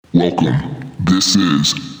Welcome. This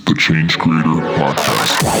is the Change Creator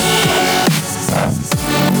Podcast.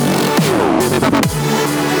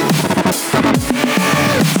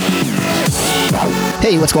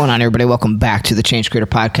 Hey, what's going on, everybody? Welcome back to the Change Creator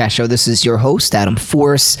Podcast Show. This is your host, Adam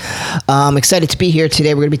Force. Excited to be here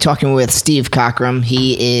today. We're going to be talking with Steve Cockram.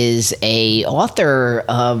 He is a author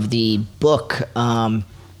of the book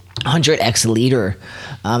 100X Leader.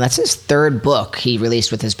 That's his third book he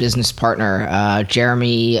released with his business partner,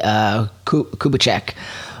 Jeremy Kubicek.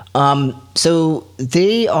 So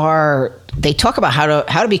they talk about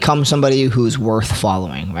how to become somebody who's worth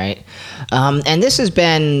following, right? And this has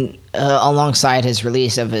been alongside his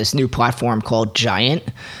release of his new platform called Giant,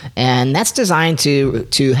 and that's designed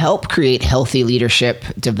to help create healthy leadership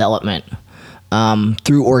development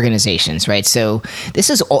through organizations, right? So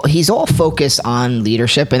he's all focused on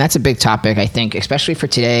leadership, and that's a big topic, I think, especially for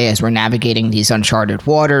today as we're navigating these uncharted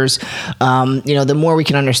waters. The more we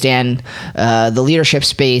can understand the leadership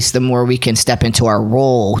space, the more we can step into our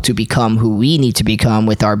role to become who we need to become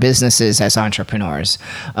with our businesses as entrepreneurs.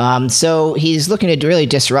 So he's looking to really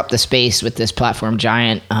disrupt the space with this platform,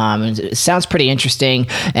 Giant. It sounds pretty interesting,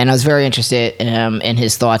 and I was very interested in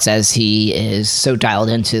his thoughts as he is so dialed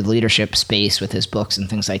into the leadership space with his books and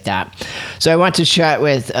things like that. So I want to chat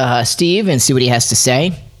with Steve and see what he has to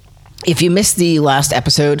say. If you missed the last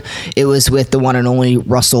episode, it was with the one and only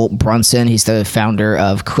Russell Brunson. He's the founder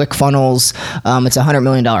of ClickFunnels. It's a $100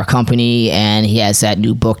 million company, and he has that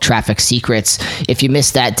new book, Traffic Secrets. If you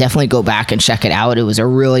missed that, definitely go back and check it out. It was a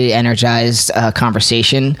really energized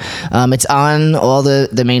conversation. It's on all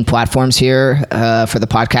the main platforms here for the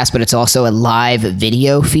podcast, but it's also a live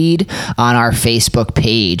video feed on our Facebook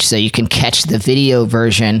page. So you can catch the video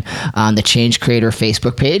version on the Change Creator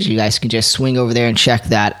Facebook page. You guys can just swing over there and check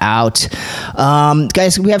that out.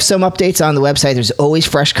 Guys, we have some updates on the website. There's always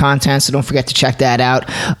fresh content, so don't forget to check that out.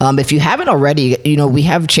 If you haven't already, we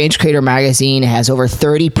have Change Creator Magazine. It has over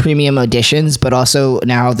 30 premium editions, but also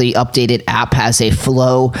now the updated app has a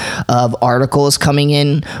flow of articles coming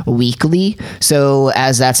in weekly. So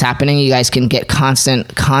as that's happening, you guys can get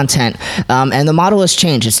constant content. And the model has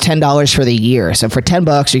changed. It's $10 for the year. So for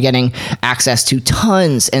 $10, you're getting access to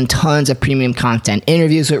tons and tons of premium content.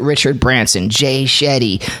 Interviews with Richard Branson, Jay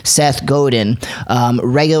Shetty, Seth Godin,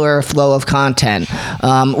 regular flow of content.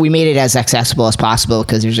 We made it as accessible as possible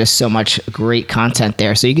because there's just so much great content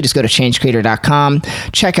there. So you can just go to changecreator.com,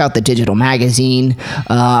 check out the digital magazine,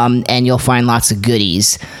 and you'll find lots of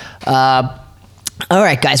goodies. All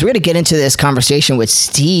right, guys, we're going to get into this conversation with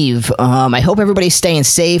Steve. I hope everybody's staying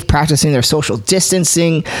safe, practicing their social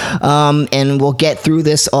distancing, and we'll get through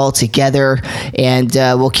this all together. And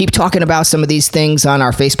we'll keep talking about some of these things on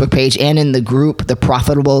our Facebook page and in the group, The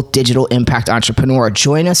Profitable Digital Impact Entrepreneur.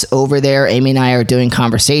 Join us over there. Amy and I are doing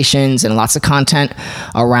conversations and lots of content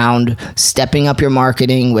around stepping up your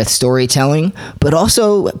marketing with storytelling, but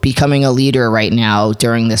also becoming a leader right now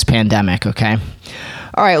during this pandemic, okay?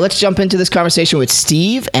 All right, let's jump into this conversation with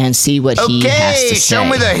Steve and see what he has to say. Okay,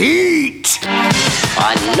 show me the heat.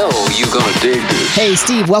 I know you're going to dig this. Hey,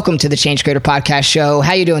 Steve, welcome to the Change Creator Podcast Show.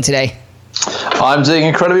 How you doing today? I'm doing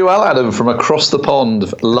incredibly well, Adam, from across the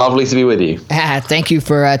pond. Lovely to be with you. Thank you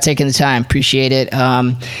for taking the time. Appreciate it.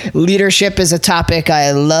 Leadership is a topic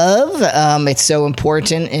I love. It's so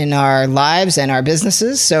important in our lives and our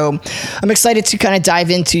businesses. So I'm excited to kind of dive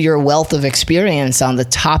into your wealth of experience on the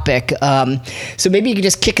topic. So maybe you could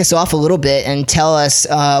just kick us off a little bit and tell us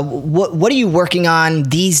what are you working on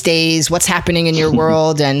these days? What's happening in your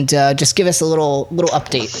world? And just give us a little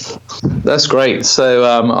update. That's great. So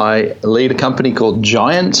I lead a company called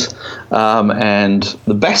Giant, and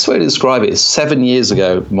the best way to describe it is 7 years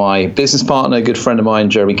ago, my business partner, a good friend of mine,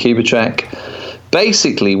 Jeremy Kubicek,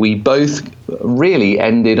 basically we both really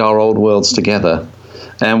ended our old worlds together.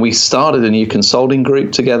 And we started a new consulting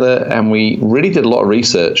group together, and we really did a lot of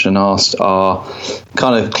research and asked our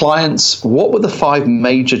kind of clients what were the 5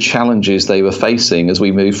 major challenges they were facing as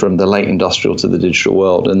we moved from the late industrial to the digital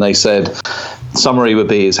world. And they said, summary would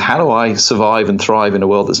be, is how do I survive and thrive in a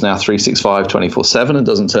world that's now 365, 24/7 and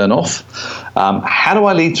doesn't turn off? How do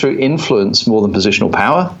I lead through influence more than positional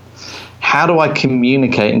power? How do I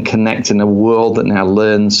communicate and connect in a world that now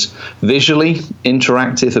learns visually,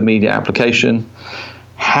 interactive, immediate application?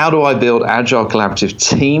 How do I build agile collaborative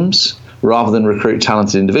teams rather than recruit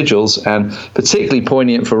talented individuals? And particularly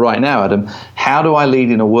poignant for right now, Adam, how do I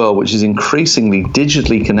lead in a world which is increasingly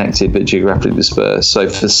digitally connected but geographically dispersed? So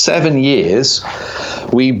for 7 years,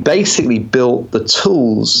 we basically built the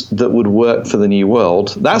tools that would work for the new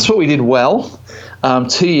world. That's what we did well.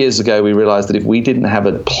 2 years ago, we realized that if we didn't have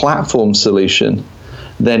a platform solution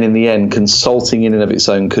then in the end, consulting in and of its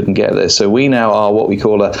own couldn't get there. So we now are what we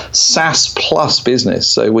call a SaaS plus business.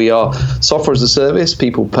 So we are software as a service.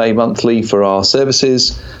 People pay monthly for our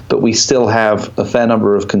services, but we still have a fair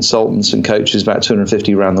number of consultants and coaches, about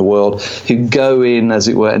 250 around the world, who go in, as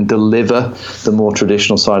it were, and deliver the more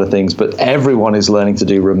traditional side of things. But everyone is learning to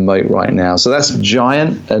do remote right now. So that's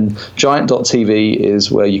Giant, and Giant.tv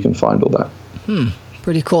is where you can find all that.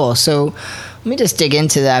 Pretty cool. So let me just dig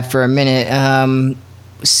into that for a minute.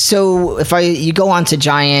 So if you go on to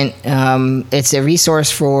Giant, it's a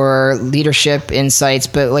resource for leadership insights,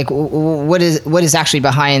 but like what is actually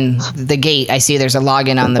behind the gate? I see there's a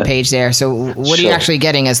login on the page there. So what are you actually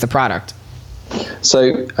getting as the product?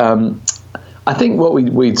 So I think what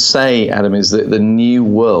we'd say, Adam, is that the new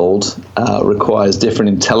world requires different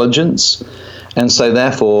intelligence. And so,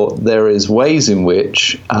 therefore, there is ways in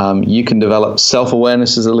which you can develop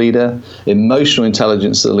self-awareness as a leader, emotional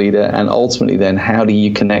intelligence as a leader, and ultimately then how do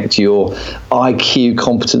you connect your IQ,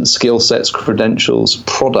 competence, skill sets, credentials,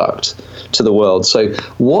 product to the world. So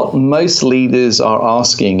what most leaders are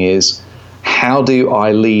asking is, how do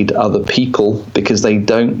I lead other people, because they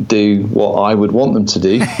don't do what I would want them to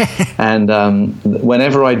do. And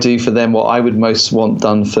whenever I do for them what I would most want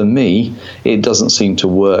done for me, it doesn't seem to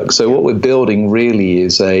work. So what we're building really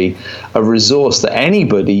is a resource that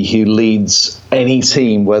anybody who leads any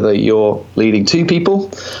team, whether you're leading 2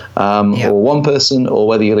 people or 1 person, or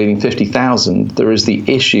whether you're leading 50,000, there is the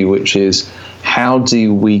issue, which is how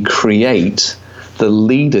do we create the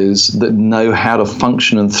leaders that know how to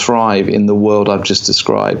function and thrive in the world I've just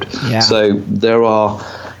described. So there are,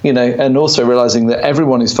 and also realizing that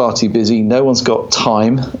everyone is far too busy. No one's got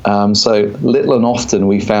time. So little and often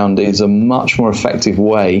we found is a much more effective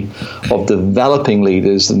way of developing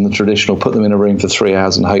leaders than the traditional put them in a room for 3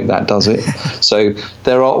 hours and hope that does it. So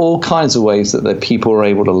there are all kinds of ways that people are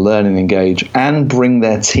able to learn and engage and bring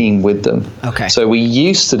their team with them. Okay. So we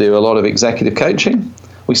used to do a lot of executive coaching.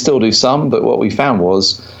 We still do some, but what we found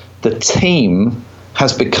was the team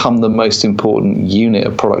has become the most important unit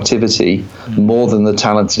of productivity more than the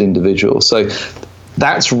talented individual. So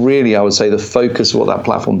that's really, I would say, the focus of what that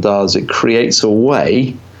platform does. It creates a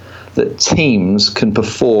way that teams can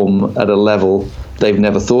perform at a level they've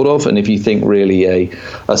never thought of. And if you think really a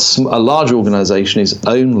large organization is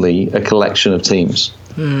only a collection of teams.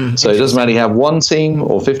 So it doesn't matter you have 1 team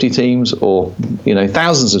or 50 teams or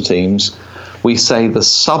thousands of teams. We say the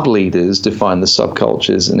sub-leaders define the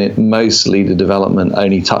subcultures, and most leader development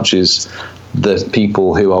only touches the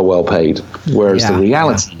people who are well paid. Whereas the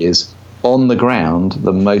reality is, on the ground,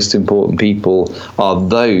 the most important people are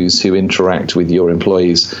those who interact with your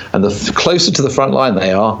employees. And the closer to the front line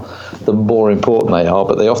they are, the more important they are,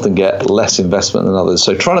 but they often get less investment than others.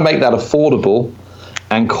 So trying to make that affordable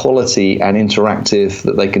and quality and interactive,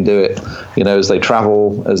 that they can do it, as they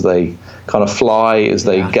travel, as they kind of fly, as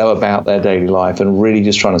they go about their daily life, and really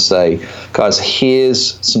just trying to say, guys,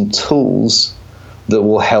 here's some tools that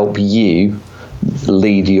will help you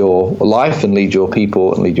lead your life and lead your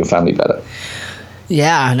people and lead your family better.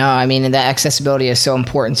 Yeah, no, I mean, that accessibility is so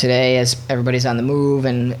important today as everybody's on the move,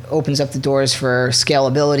 and opens up the doors for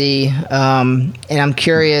scalability. And I'm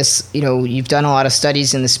curious, you've done a lot of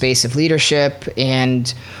studies in the space of leadership,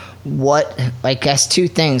 and I guess 2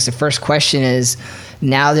 things. The first question is,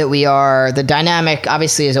 now that the dynamic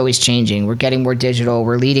obviously is always changing. We're getting more digital.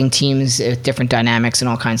 We're leading teams with different dynamics and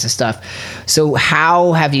all kinds of stuff. So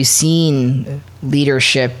how have you seen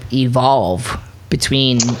leadership evolve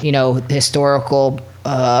between, historical,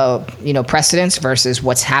 precedents versus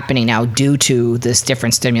what's happening now due to this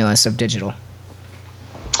different stimulus of digital?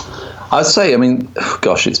 I'd say,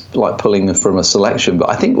 it's like pulling from a selection, but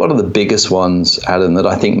I think one of the biggest ones, Adam, that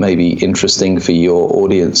I think may be interesting for your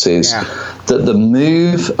audience is that the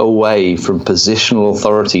move away from positional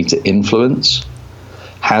authority to influence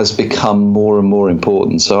has become more and more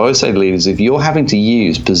important. So I always say to leaders, if you're having to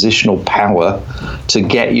use positional power to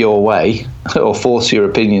get your way or force your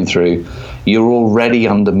opinion through, you're already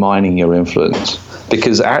undermining your influence,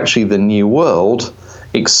 because actually the new world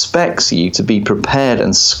expects you to be prepared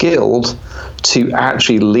and skilled to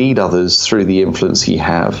actually lead others through the influence you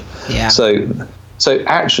have. So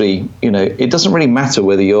actually, it doesn't really matter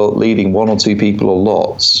whether you're leading 1 or 2 people or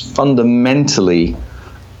lots. Fundamentally,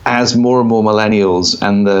 as more and more millennials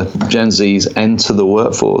and the Gen Zs enter the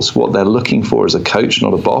workforce, what they're looking for is a coach,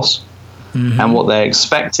 not a boss. And what they're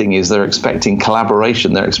expecting is they're expecting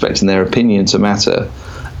collaboration. They're expecting their opinion to matter.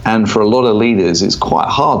 And for a lot of leaders, it's quite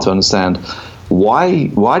hard to understand, why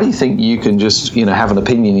do you think you can just have an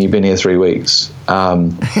opinion? You've been here 3 weeks.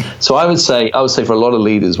 So I would say for a lot of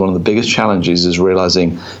leaders, one of the biggest challenges is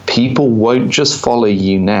realizing people won't just follow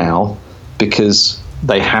you now because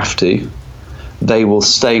they have to. They will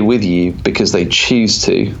stay with you because they choose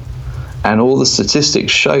to. And all the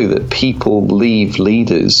statistics show that people leave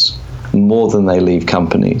leaders more than they leave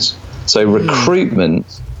companies. So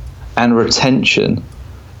recruitment and retention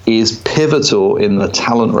is pivotal in the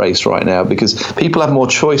talent race right now, because people have more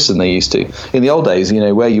choice than they used to. In the old days,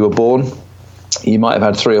 where you were born, you might have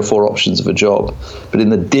had 3 or 4 options of a job. But in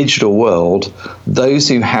the digital world, those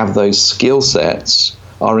who have those skill sets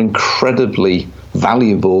are incredibly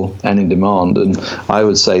valuable and in demand. And I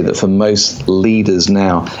would say that for most leaders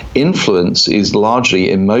now, influence is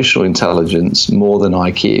largely emotional intelligence more than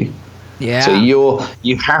IQ. Yeah. So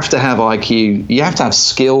you have to have IQ, you have to have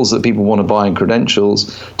skills that people want to buy and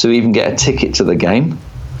credentials to even get a ticket to the game.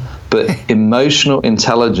 But emotional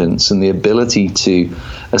intelligence and the ability to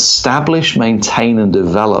establish, maintain, and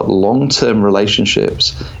develop long-term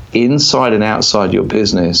relationships inside and outside your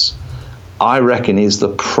business, I reckon, is the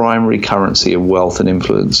primary currency of wealth and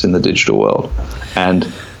influence in the digital world.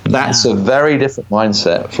 And that's a very different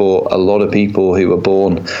mindset for a lot of people who were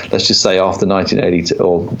born, let's just say, after 1982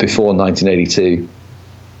 or before 1982.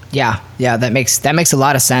 Yeah, that makes a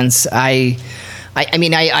lot of sense. I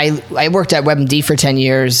mean, I worked at WebMD for 10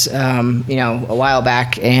 years, a while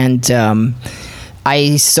back, and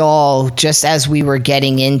I saw, just as we were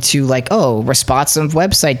getting into responsive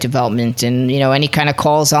website development and, any kind of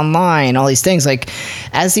calls online, all these things,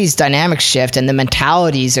 as these dynamics shift and the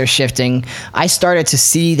mentalities are shifting, I started to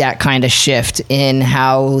see that kind of shift in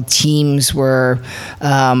how teams were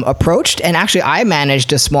approached. And actually, I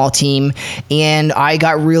managed a small team, and I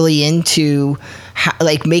got really into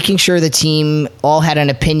making sure the team all had an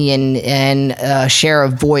opinion and share a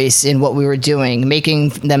voice in what we were doing, making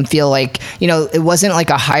them feel like, it wasn't like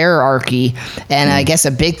a hierarchy. And I guess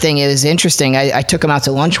a big thing, it was interesting. I took them out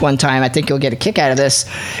to lunch one time. I think you'll get a kick out of this.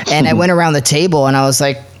 And I went around the table and I was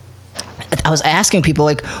asking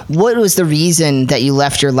people, what was the reason that you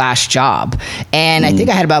left your last job? And I think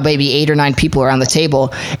I had about maybe 8 or 9 people around the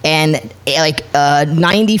table, and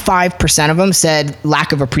 95% of them said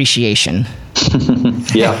lack of appreciation.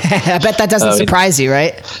 Yeah. I bet that doesn't surprise you,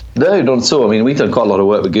 right? No, not at all. I mean, we've done quite a lot of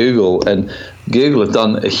work with Google, and Google have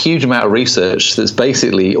done a huge amount of research that's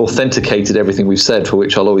basically authenticated everything we've said, for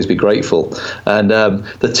which I'll always be grateful. And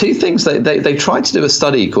the 2 things, they tried to do a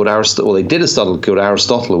study called Aristotle, or they did a study called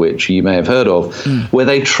Aristotle, which you may have heard of, where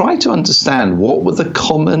they tried to understand what were the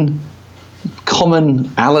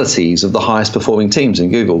commonalities of the highest performing teams in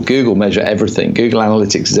Google. Google measure everything. Google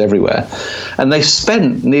Analytics is everywhere. And they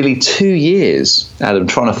spent nearly 2 years, Adam,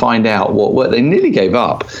 trying to find out what were. They nearly gave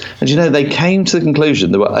up. And they came to the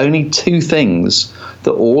conclusion there were only 2 things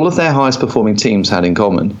that all of their highest performing teams had in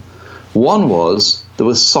common. One was there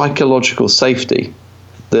was psychological safety,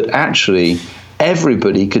 that actually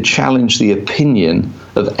everybody could challenge the opinion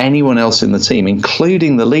of anyone else in the team,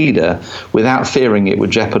 including the leader, without fearing it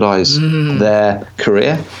would jeopardize their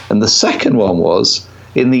career. And the second one was,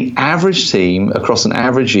 in the average team across an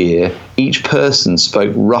average year, each person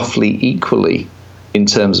spoke roughly equally in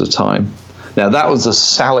terms of time. Now, that was a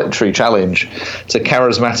salutary challenge to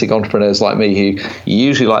charismatic entrepreneurs like me, who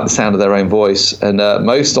usually like the sound of their own voice, and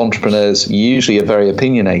most entrepreneurs usually are very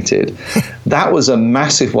opinionated. That was a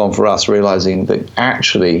massive one for us, realizing that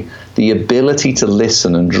actually the ability to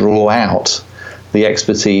listen and draw out the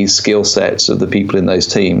expertise, skill sets of the people in those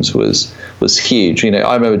teams was huge.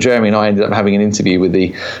 I remember Jeremy and I ended up having an interview with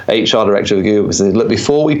the HR director of Google, and said, look,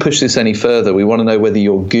 before we push this any further, we want to know whether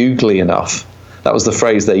you're googly enough. That was the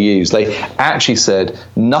phrase they used. They actually said,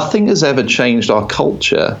 nothing has ever changed our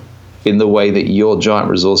culture in the way that your giant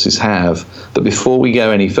resources have. But before we go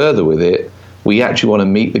any further with it, we actually want to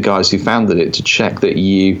meet the guys who founded it to check that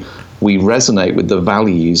we resonate with the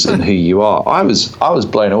values and who you are. I was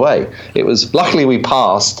blown away. It was, luckily we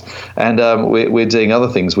passed, and we're doing other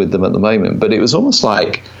things with them at the moment. But it was almost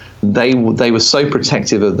like they were so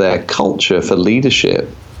protective of their culture for leadership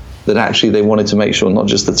that actually they wanted to make sure not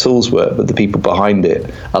just the tools worked, but the people behind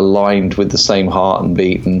it aligned with the same heart and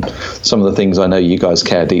beat, and some of the things I know you guys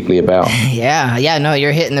care deeply about. Yeah, no,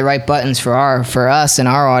 you're hitting the right buttons for us and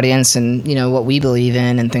our audience, and what we believe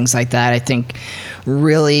in and things like that. I think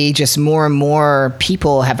really just more and more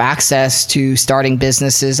people have access to starting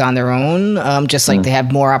businesses on their own, just like they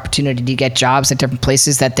have more opportunity to get jobs at different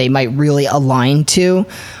places that they might really align to.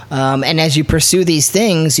 And as you pursue these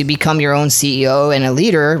things, you become your own CEO and a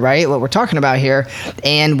leader, right? What we're talking about here.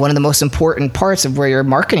 And one of the most important parts of where your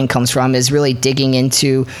marketing comes from is really digging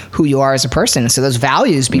into who you are as a person. So those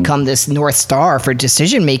values become this North Star for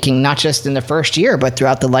decision making, not just in the first year, but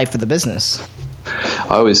throughout the life of the business. I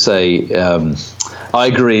always say, I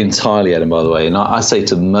agree entirely, Adam, by the way. And I say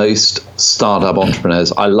to most startup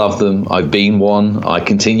entrepreneurs, I love them. I've been one. I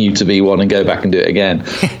continue to be one and go back and do it again.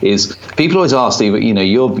 Is people always ask, Steve,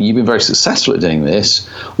 you've been very successful at doing this.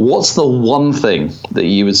 What's the one thing that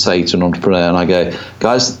you would say to an entrepreneur? And I go,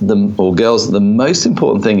 guys or girls, the most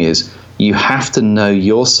important thing is you have to know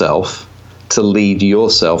yourself to lead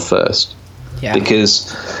yourself first. Yeah.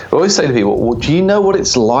 Because I always say to people, well, do you know what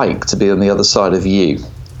it's like to be on the other side of you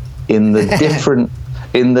in the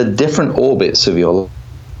different orbits of your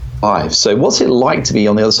life? So what's it like to be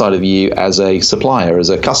on the other side of you as a supplier,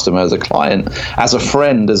 as a customer, as a client, as a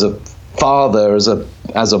friend, as a father, as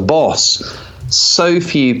a boss? So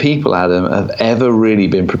few people, Adam, have ever really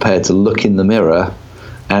been prepared to look in the mirror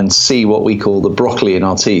and see what we call the broccoli in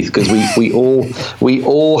our teeth, because we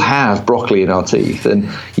all have broccoli in our teeth. And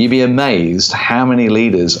you'd be amazed how many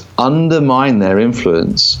leaders undermine their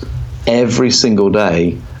influence every single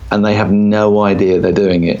day, and they have no idea they're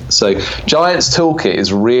doing it. So Giant's Toolkit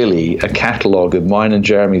is really a catalogue of mine and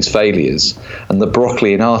Jeremy's failures and the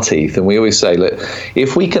broccoli in our teeth. And we always say, look,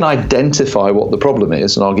 if we can identify what the problem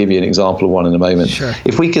is, and I'll give you an example of one in a moment, sure.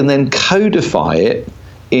 If we can then codify it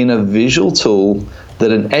in a visual tool that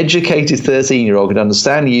an educated 13-year-old can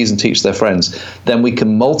understand, use, and teach their friends, then we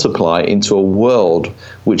can multiply into a world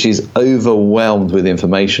which is overwhelmed with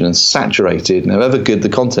information and saturated. And however good the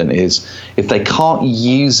content is, if they can't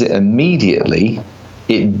use it immediately,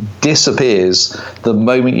 it disappears the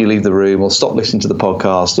moment you leave the room or stop listening to the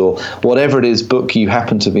podcast or whatever it is book you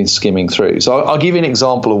happen to be skimming through. So I'll give you an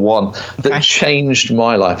example of one that changed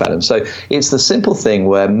my life, Adam. So it's the simple thing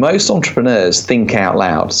where most entrepreneurs think out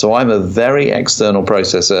loud. So I'm a very external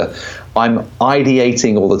processor. I'm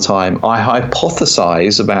ideating all the time. I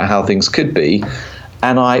hypothesize about how things could be,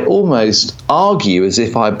 and I almost argue as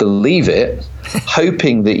if I believe it,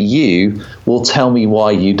 hoping that you will tell me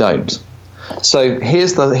why you don't. So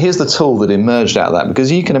here's the tool that emerged out of that,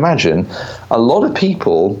 because you can imagine a lot of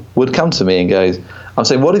people would come to me and go, I'm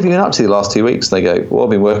saying, what have you been up to the last 2 weeks? And they go, well, I've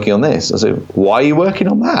been working on this. I said, why are you working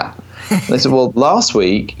on that? And they said, well, last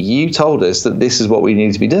week you told us that this is what we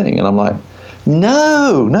need to be doing. And I'm like,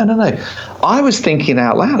 no. I was thinking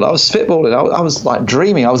out loud. I was spitballing. I was like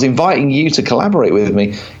dreaming. I was inviting you to collaborate with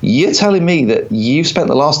me. You're telling me that you spent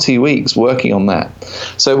the last 2 weeks working on that.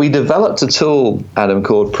 So we developed a tool, Adam,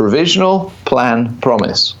 called Provisional Plan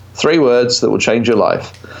Promise. 3 words that will change your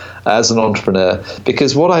life as an entrepreneur.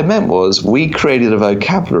 Because what I meant was we created a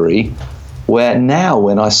vocabulary where now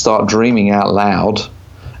when I start dreaming out loud,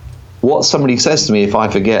 what somebody says to me, if I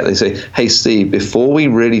forget, they say, hey, Steve, before we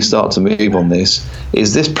really start to move on this,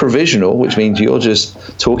 is this provisional, which means you're just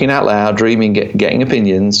talking out loud, dreaming, getting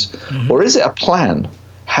opinions, or is it a plan?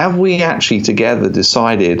 Have we actually together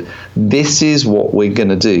decided this is what we're going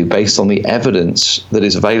to do based on the evidence that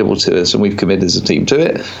is available to us and we've committed as a team to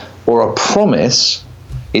it? Or a promise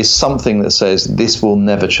is something that says this will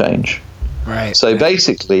never change. Right. So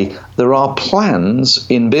basically, there are plans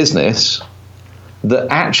in business that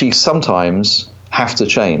actually sometimes have to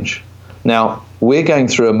change. Now, we're going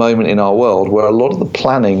through a moment in our world where a lot of the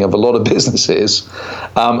planning of a lot of businesses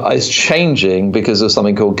is changing because of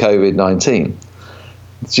something called COVID-19.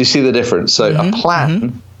 Do you see the difference? So a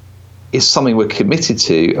plan is something we're committed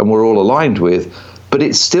to and we're all aligned with, but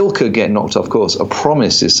it still could get knocked off course. A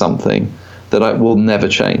promise is something that will never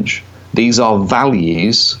change. These are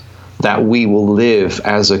values that we will live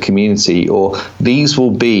as a community, or these will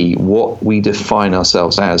be what we define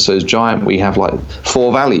ourselves as. So as Giant, we have like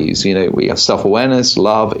 4 values. We have self-awareness,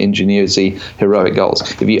 love, ingenuity, heroic goals.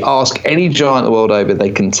 If you ask any giant the world over, they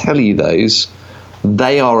can tell you those.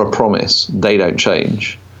 They are a promise. They don't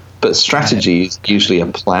change. But strategy is usually a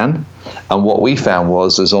plan. And what we found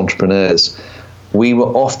was, as entrepreneurs, we were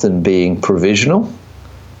often being provisional,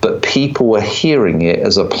 but people were hearing it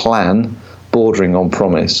as a plan bordering on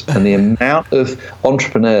promise. And the amount of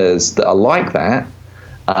entrepreneurs that are like that,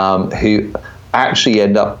 who actually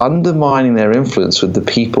end up undermining their influence with the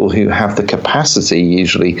people who have the capacity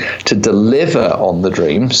usually to deliver on the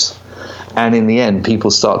dreams. And in the end,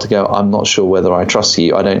 people start to go, I'm not sure whether I trust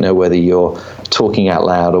you. I don't know whether you're talking out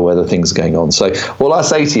loud or whether things are going on. So all I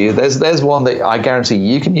say to you, there's one that I guarantee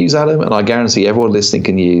you can use, Adam, and I guarantee everyone listening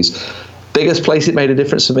can use. Biggest place it made a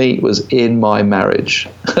difference for me was in my marriage.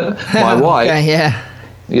 My wife,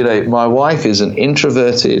 my wife is an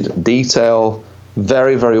introverted, detail,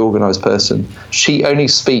 very, very organized person. She only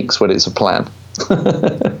speaks when it's a plan. Got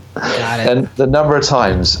it. And the number of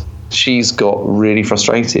times she's got really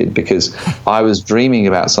frustrated because I was dreaming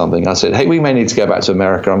about something. I said, hey, we may need to go back to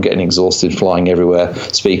America. I'm getting exhausted flying everywhere,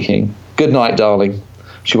 speaking. Good night, darling.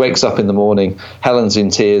 She wakes up in the morning. Helen's in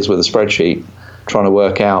tears with a spreadsheet. trying to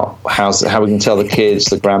work out how we can tell the kids,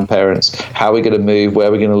 the grandparents, how we're going to move,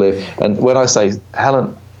 where we're going to live. And when I say,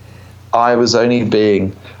 Helen, I was only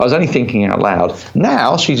thinking out loud.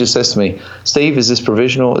 Now she just says to me, Steve, is this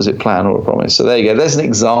provisional? Is it plan or a promise? So there you go. There's an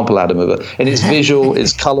example, Adam, of it. And it's visual,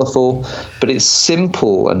 it's colourful, but it's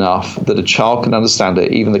simple enough that a child can understand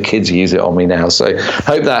it. Even the kids use it on me now. So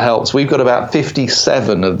hope that helps. We've got about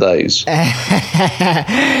 57 of those.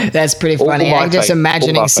 That's pretty funny. I'm just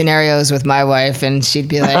imagining scenarios with my wife, and she'd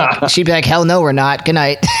be like, hell no, we're not. Good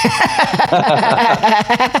night.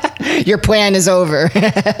 Your plan is over.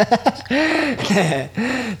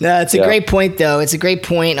 No, it's a great point, though. It's a great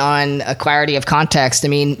point on a clarity of context. I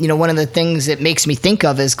mean, one of the things it makes me think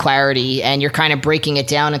of is clarity, and you're kind of breaking it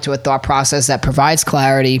down into a thought process that provides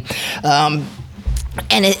clarity.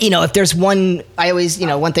 And if there's one thing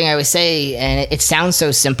I always say, and it sounds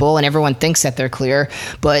so simple, and everyone thinks that they're clear,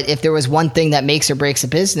 but if there was one thing that makes or breaks a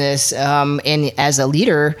business, and as a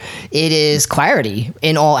leader, it is clarity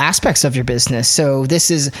in all aspects of your business. So this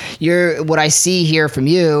is what I see here from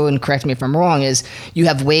you, and correct me if I'm wrong, is you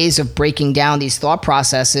have ways of breaking down these thought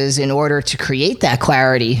processes in order to create that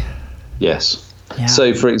clarity. Yes. Yeah.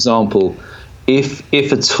 So, for example, if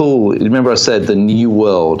a tool, remember I said the new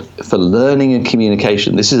world for learning and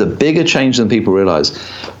communication, this is a bigger change than people realize.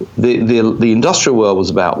 The industrial world was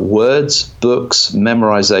about words, books,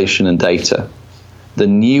 memorization, and data. The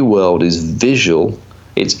new world is visual,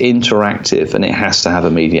 it's interactive, and it has to have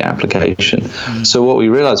immediate application. So what we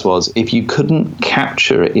realized was if you couldn't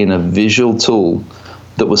capture it in a visual tool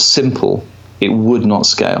that was simple, it would not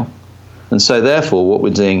scale. And so therefore, what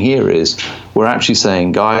we're doing here is we're actually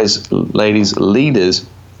saying, guys, ladies, leaders,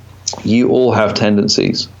 you all have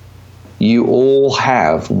tendencies. You all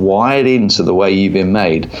have wired into the way you've been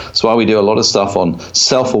made. That's why we do a lot of stuff on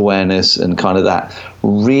self-awareness and kind of that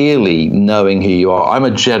really knowing who you are. I'm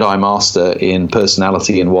a Jedi master in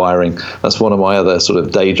personality and wiring. That's one of my other sort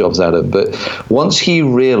of day jobs out of. But once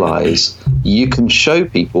you realize you can show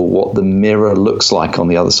people what the mirror looks like on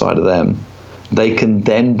the other side of them, they can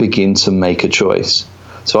then begin to make a choice.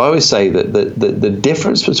 So I always say that the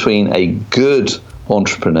difference between a good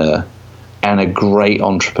entrepreneur and a great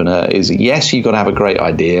entrepreneur is, yes, you've got to have a great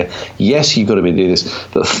idea. Yes, you've got to be doing this.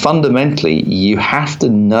 But fundamentally, you have to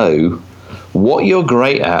know what you're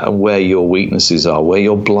great at and where your weaknesses are, where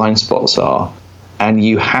your blind spots are. And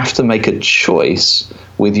you have to make a choice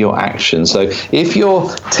with your actions. So if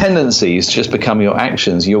your tendencies just become your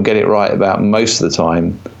actions, you'll get it right about most of the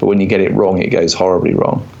time. But when you get it wrong, it goes horribly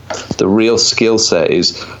wrong. The real skill set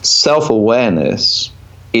is self-awareness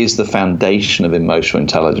is the foundation of emotional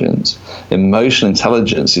intelligence. Emotional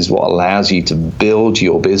intelligence is what allows you to build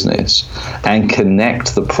your business and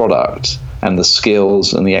connect the product and the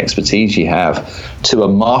skills and the expertise you have to a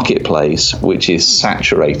marketplace which is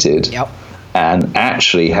saturated. Yep. And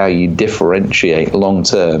actually how you differentiate long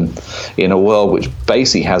term in a world which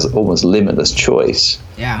basically has almost limitless choice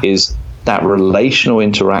is that relational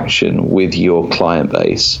interaction with your client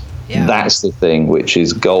base. Yeah. That's the thing which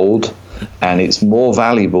is gold, and it's more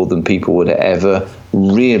valuable than people would ever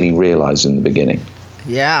really realize in the beginning.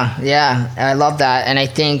 Yeah, I love that. And I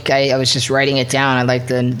think I was just writing it down. I like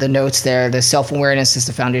the notes there. The self-awareness is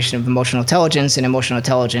the foundation of emotional intelligence, and emotional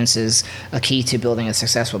intelligence is a key to building a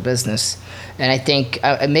successful business. And I think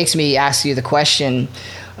it makes me ask you the question,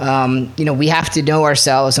 we have to know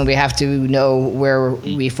ourselves, and we have to know where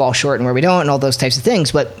we fall short and where we don't, and all those types of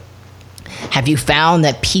things. But have you found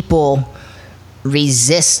that people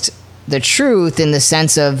resist the truth in the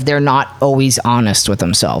sense of they're not always honest with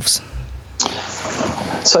themselves?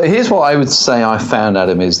 So here's what I would say I found,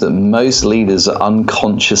 Adam, is that most leaders are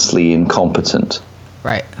unconsciously incompetent.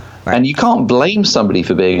 Right. And you can't blame somebody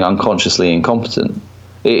for being unconsciously incompetent.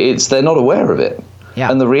 They're not aware of it. Yeah.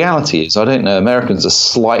 And the reality is, I don't know, Americans are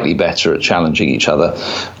slightly better at challenging each other.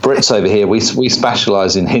 Brits over here, we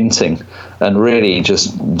specialize in hinting and really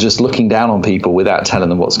just looking down on people without telling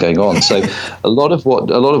them what's going on. So a lot of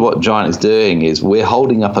what Giant is doing is we're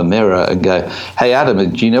holding up a mirror and go, hey, Adam,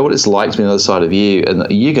 do you know what it's like to be on the other side of you? And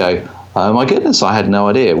you go, oh my goodness, I had no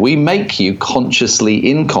idea. We make you consciously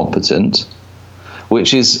incompetent,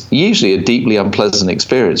 which is usually a deeply unpleasant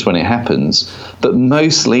experience when it happens. But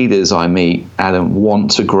most leaders I meet, Adam,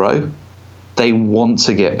 want to grow. They want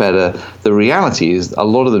to get better. The reality is a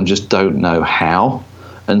lot of them just don't know how.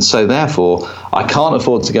 And so therefore, I can't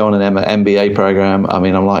afford to go on an MBA program. I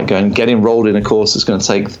mean, I'm like get enrolled in a course that's going to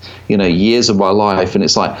take, years of my life. And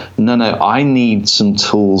it's like, no, I need some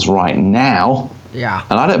tools right now Yeah.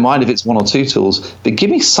 And I don't mind if it's one or two tools, but give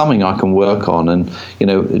me something I can work on. And,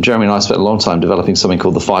 Jeremy and I spent a long time developing something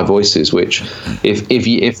called the 5 Voices, which if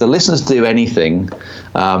the listeners do anything,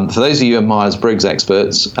 for those of you who are Myers-Briggs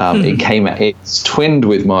experts, it's twinned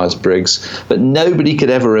with Myers-Briggs, but nobody could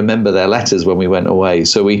ever remember their letters when we went away.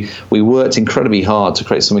 So we worked incredibly hard to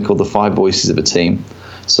create something called the 5 Voices of a team.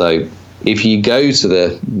 So if you go to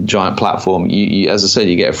the Giant platform, you, as I said,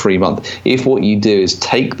 you get a free month. If what you do is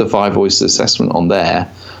take the 5 Voices assessment on there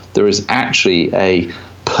is actually a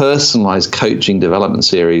personalized coaching development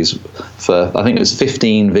series for, I think it was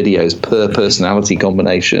 15 videos per personality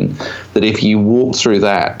combination, that if you walk through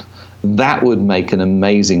that would make an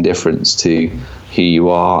amazing difference to who you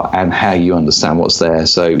are and how you understand what's there.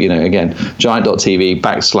 So, again,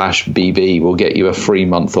 giant.tv/BB will get you a free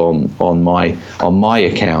month on my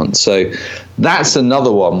account. So that's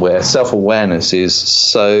another one where self-awareness is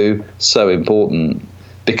so important,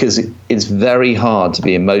 because it's very hard to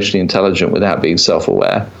be emotionally intelligent without being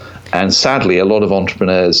self-aware. And sadly, a lot of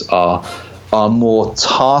entrepreneurs are more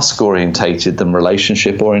task orientated than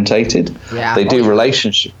relationship orientated. Yeah. They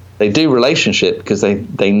do relationship because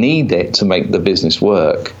they need it to make the business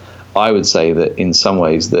work. I would say that in some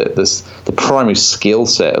ways that the primary skill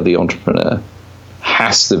set of the entrepreneur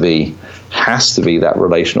has to be that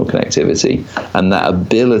relational connectivity and that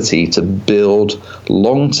ability to build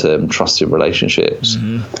long-term trusted relationships.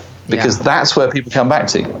 Because that's where people come back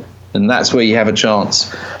to, and that's where you have a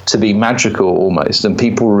chance to be magical almost. And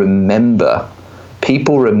people remember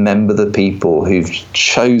the people who've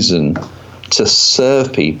chosen to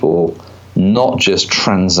serve people, not just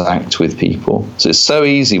transact with people. So it's so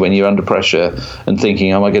easy when you're under pressure and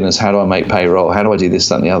thinking, oh my goodness, how do I make payroll? How do I do this,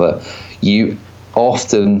 that, and the other? You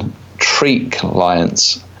often treat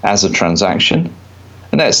clients as a transaction.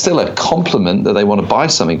 And that's still a compliment that they want to buy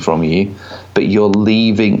something from you, but you're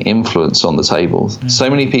leaving influence on the table. So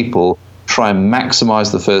many people try and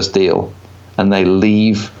maximize the first deal and they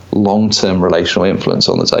leave long-term relational influence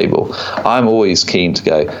on the table. I'm always keen to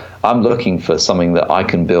go, I'm looking for something that I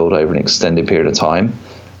can build over an extended period of time,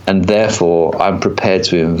 and therefore I'm prepared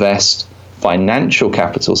to invest financial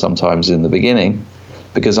capital sometimes in the beginning,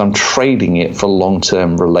 because I'm trading it for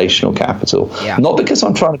long-term relational capital. Yeah. Not because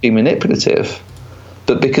I'm trying to be manipulative,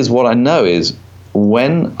 but because what I know is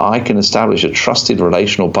when I can establish a trusted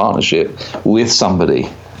relational partnership with somebody,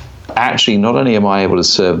 actually not only am I able to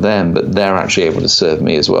serve them, but they're actually able to serve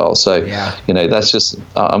me as well. So, that's just,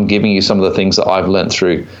 I'm giving you some of the things that I've learned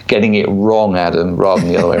through getting it wrong, Adam, rather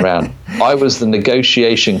than the other way around. I was the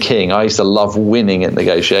negotiation king. I used to love winning at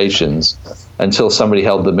negotiations until somebody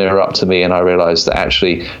held the mirror up to me and I realized that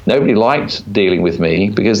actually nobody liked dealing with me,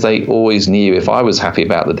 because they always knew if I was happy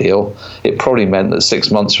about the deal, it probably meant that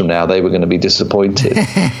 6 months from now they were going to be disappointed.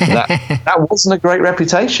 that wasn't a great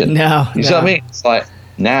reputation. No. You see what I mean? It's like,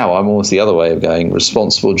 now I'm almost the other way of going.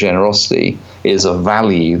 Responsible generosity is a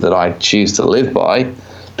value that I choose to live by,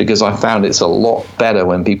 because I found it's a lot better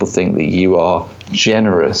when people think that you are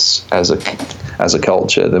generous as a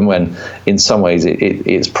culture than when in some ways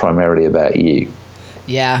it's primarily about you.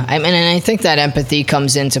 Yeah, I mean, and I think that empathy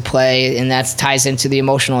comes into play, and that ties into the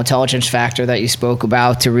emotional intelligence factor that you spoke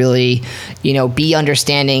about, to really, be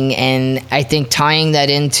understanding. And I think tying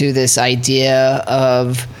that into this idea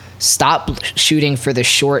of stop shooting for the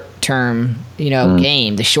short-term,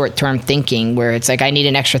 game, the short-term thinking, where it's like, I need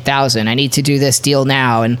an extra 1,000, I need to do this deal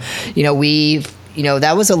now. And,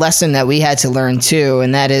 that was a lesson that we had to learn too,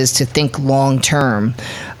 and that is to think long-term.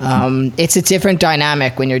 It's a different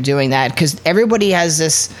dynamic when you're doing that, because everybody has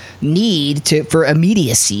this need for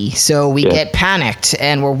immediacy. So we get panicked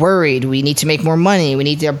and we're worried. We need to make more money. We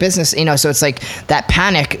need our business, so it's like that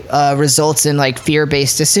panic results in like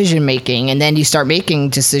fear-based decision making. And then you start making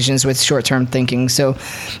decisions with short-term thinking. So,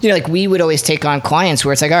 like we would always take on clients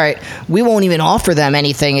where it's like, all right, we won't even offer them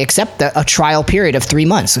anything except a trial period of 3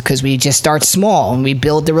 months, because we just start small and we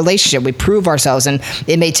build the relationship, we prove ourselves, and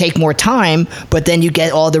it may take more time, but then you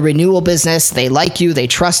get all the renewal business. They like you, they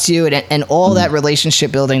trust you, and all that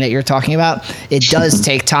relationship building that you're talking about. It does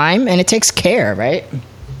take time and it takes care, right?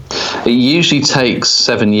 It usually takes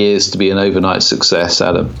 7 years to be an overnight success,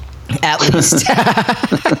 Adam. At least.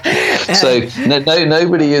 So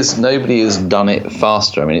nobody has done it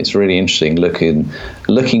faster. I mean, it's really interesting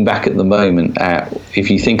looking back at the moment at, if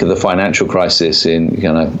you think of the financial crisis in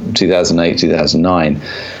 2008, 2009,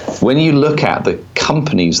 when you look at the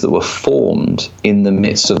companies that were formed in the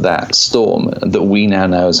midst of that storm that we now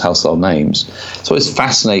know as household names. So it's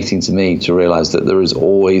fascinating to me to realize that there is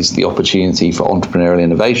always the opportunity for entrepreneurial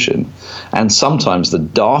innovation. And sometimes the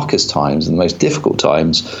darkest times and the most difficult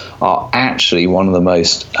times are actually one of the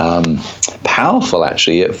most powerful,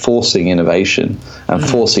 actually, at forcing innovation and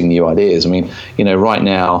forcing new ideas. I mean, right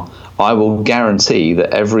now, I will guarantee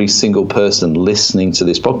that every single person listening to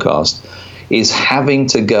this podcast is having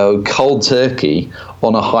to go cold turkey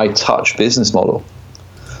on a high-touch business model.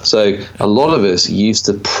 So a lot of us used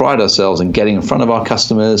to pride ourselves in getting in front of our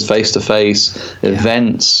customers face-to-face,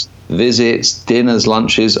 events, visits, dinners,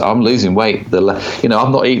 lunches. I'm losing weight. I've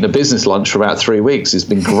not eaten a business lunch for about 3 weeks. It's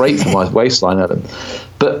been great for my waistline, Adam.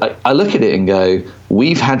 But I look at it and go,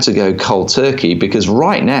 we've had to go cold turkey because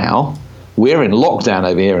right now we're in lockdown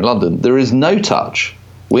over here in London. There is no touch.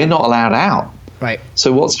 We're not allowed out. Right.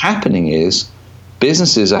 So what's happening is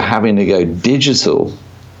businesses are having to go digital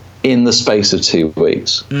in the space of 2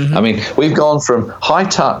 weeks. Mm-hmm. I mean, we've gone from high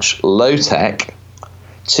touch, low tech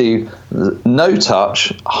to no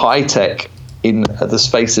touch, high tech in the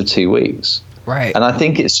space of 2 weeks. Right. And I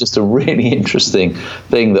think it's just a really interesting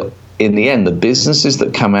thing that in the end, the businesses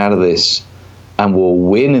that come out of this and will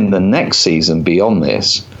win in the next season beyond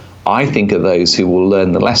this, I think are those who will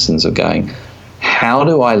learn the lessons of going, how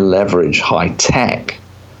do I leverage high tech?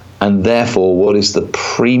 And therefore, what is the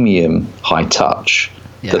premium high touch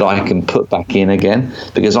that I can put back in again?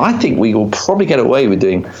 Because I think we will probably get away with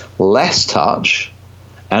doing less touch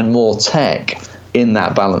and more tech in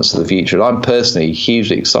that balance of the future. And I'm personally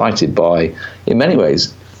hugely excited by, in many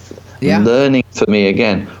ways, learning for me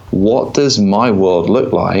again, what does my world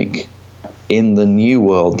look like in the new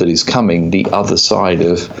world that is coming, the other side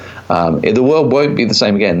of the world won't be the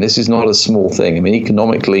same again. This is not a small thing. I mean,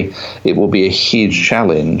 economically, it will be a huge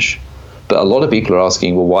challenge. But a lot of people are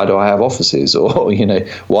asking, well, why do I have offices? Or,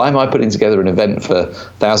 why am I putting together an event for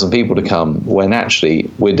 1,000 people to come when actually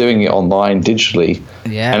we're doing it online digitally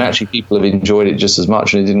and actually people have enjoyed it just as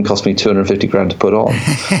much and it didn't cost me 250 grand to put on.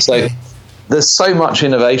 So there's so much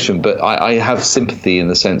innovation, but I have sympathy in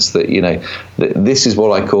the sense that, that this is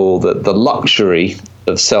what I call the luxury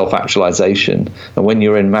of self-actualization. And when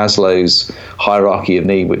you're in Maslow's hierarchy of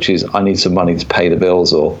need, which is I need some money to pay the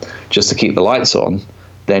bills or just to keep the lights on,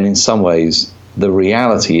 then in some ways the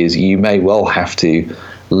reality is you may well have to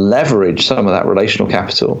leverage some of that relational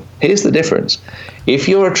capital. Here's the difference. If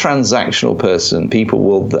you're a transactional person, people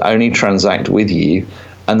will only transact with you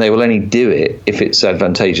and they will only do it if it's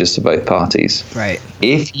advantageous to both parties. Right.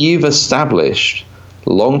 If you've established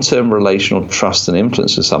long-term relational trust and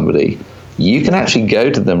influence with somebody, you can actually go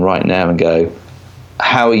to them right now and go,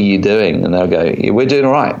 how are you doing? And they'll go, we're doing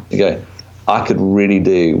all right. You go, I could really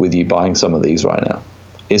do with you buying some of these right now.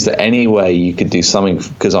 Is there any way you could do something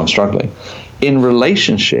because I'm struggling? In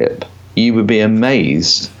relationship, you would be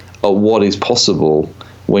amazed at what is possible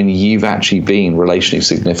when you've actually been relationally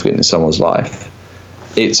significant in someone's life.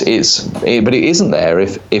 But it isn't there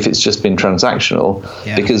if it's just been transactional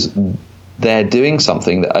because they're doing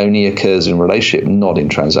something that only occurs in relationship, not in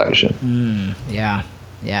transaction. Yeah.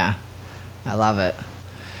 I love it.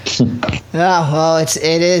 Well, it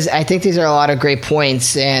is. I think these are a lot of great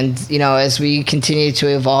points. And, as we continue to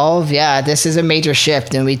evolve, this is a major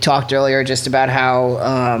shift. And we talked earlier just about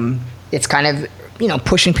how it's kind of,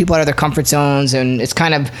 pushing people out of their comfort zones and it's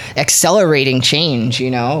kind of accelerating change,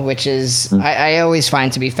 which is I always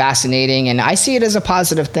find to be fascinating. And I see it as a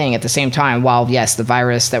positive thing at the same time. While, yes, the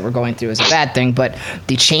virus that we're going through is a bad thing, but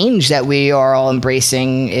the change that we are all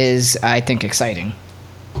embracing is, I think, exciting.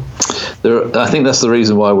 I think that's the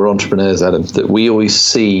reason why we're entrepreneurs, Adam, that we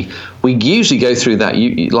usually go through that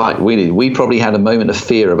like we did. We probably had a moment of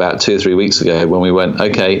fear about 2 or 3 weeks ago when we went,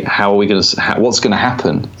 okay, what's going to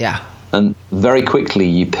happen? Yeah. And very quickly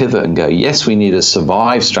you pivot and go, yes, we need a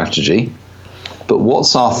survive strategy, but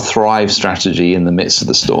what's our thrive strategy in the midst of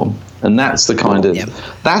the storm? And that's the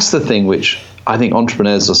that's the thing which I think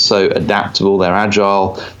entrepreneurs are so adaptable, they're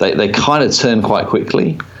agile, they kind of turn quite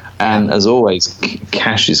quickly. And as always,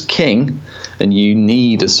 cash is king, and you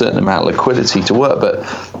need a certain amount of liquidity to work. But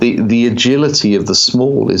the agility of the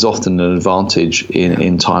small is often an advantage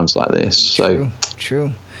in times like this. So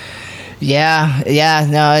true. Yeah.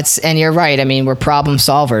 No, and you're right. I mean, we're problem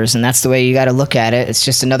solvers, and that's the way you got to look at it. It's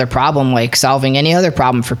just another problem, like solving any other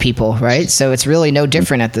problem for people, right? So it's really no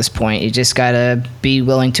different at this point. You just got to be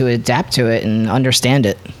willing to adapt to it and understand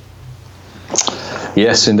it.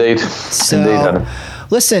 Yes, indeed. So, indeed, Adam.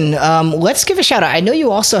 Listen, let's give a shout out. I know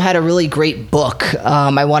you also had a really great book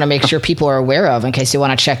I want to make sure people are aware of in case you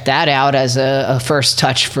want to check that out as a first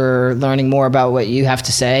touch for learning more about what you have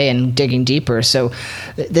to say and digging deeper. So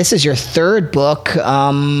this is your third book.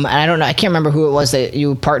 And I don't know, I can't remember who it was that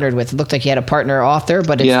you partnered with. It looked like you had a partner author,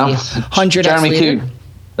 but it's the 100 X Leader.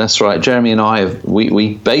 That's right. Jeremy and I,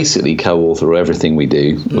 we basically co-author everything we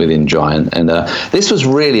do within Giant. And this was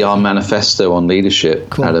really our manifesto on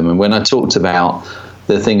leadership, Adam. And when I talked about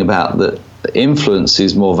the thing about that influence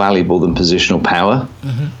is more valuable than positional power,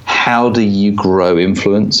 how do you grow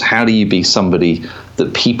influence? How do you be somebody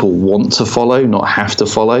that people want to follow, not have to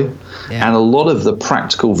follow? Yeah. And a lot of the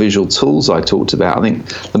practical visual tools I talked about, I think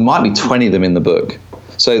there might be 20 of them in the book.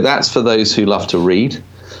 So that's for those who love to read.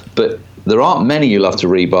 But there aren't many who love to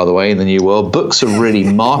read, by the way, in the new world. Books are really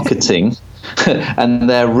marketing, and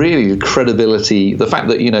they're really credibility. The fact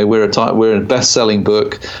that, you know, we're a best-selling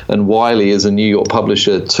book, and Wiley, as a New York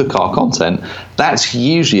publisher, took our content, that's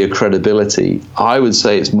usually a credibility. I would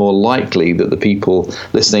say it's more likely that the people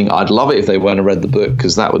listening, I'd love it if they went and read the book,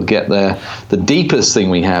 because that would get the deepest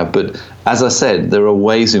thing we have. But as I said, there are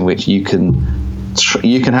ways in which you can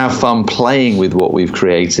have fun playing with what we've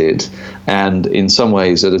created, and in some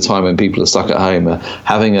ways, at a time when people are stuck at home,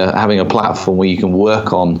 having a platform where you can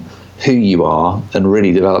work on who you are and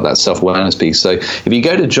really develop that self-awareness piece. So if you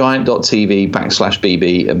go to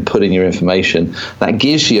giant.tv/BB and put in your information, that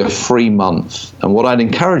gives you a free month. And what I'd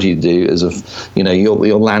encourage you to do is,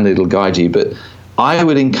 you'll land, it'll guide you. But I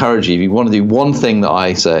would encourage you, if you want to do one thing that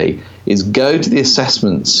I say, is go to the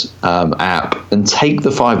assessments app and take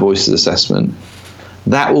the 5 Voices assessment.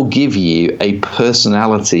 That will give you a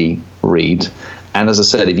personality read. And as I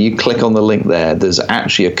said, if you click on the link there, there's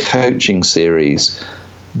actually a coaching series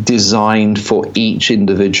designed for each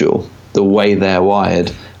individual, the way they're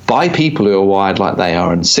wired, by people who are wired like they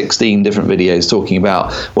are, and 16 different videos talking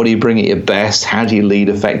about what do you bring at your best, how do you lead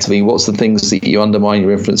effectively, what's the things that you undermine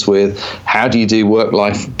your influence with, how do you do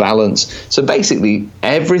work-life balance. So basically,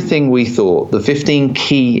 everything we thought, the 15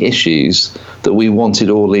 key issues that we wanted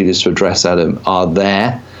all leaders to address, Adam, are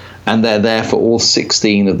there. And they're there for all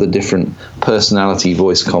 16 of the different personality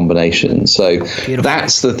voice combinations. So beautiful.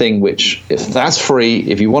 That's the thing which, if that's free,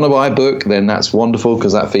 if you want to buy a book, then that's wonderful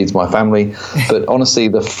because that feeds my family. But honestly,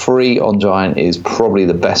 the free on Giant is probably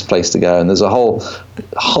the best place to go. And there's a whole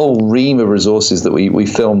ream of resources that we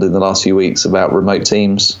filmed in the last few weeks about remote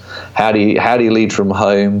teams. How do you lead from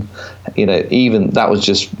home? You know, even that was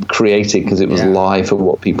just created because it was live for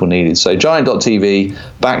what people needed. So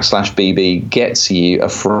giant.tv/BB gets you a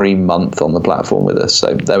free month on the platform with us.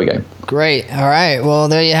 So there we go. Great. All right. Well,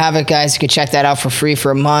 there you have it, guys. You can check that out for free for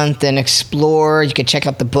a month and explore. You can check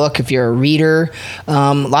out the book if you're a reader.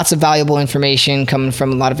 Lots of valuable information coming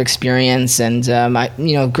from a lot of experience, and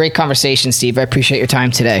great conversation, Steve. I appreciate your time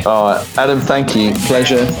today. Adam, thank you.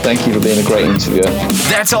 Pleasure. Thank you for being a great interviewer.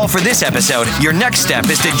 That's all for this episode. Your next step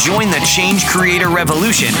is to join the Change Creator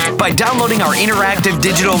Revolution by downloading our interactive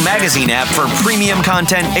digital magazine app for premium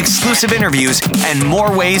content, exclusive interviews, and more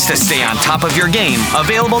ways to stay on top of your game.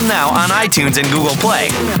 Available now on iTunes and Google Play,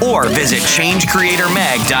 or visit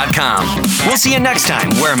changecreatormag.com. We'll see you next time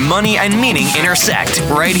where money and meaning intersect,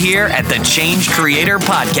 right here at the Change Creator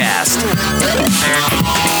Podcast.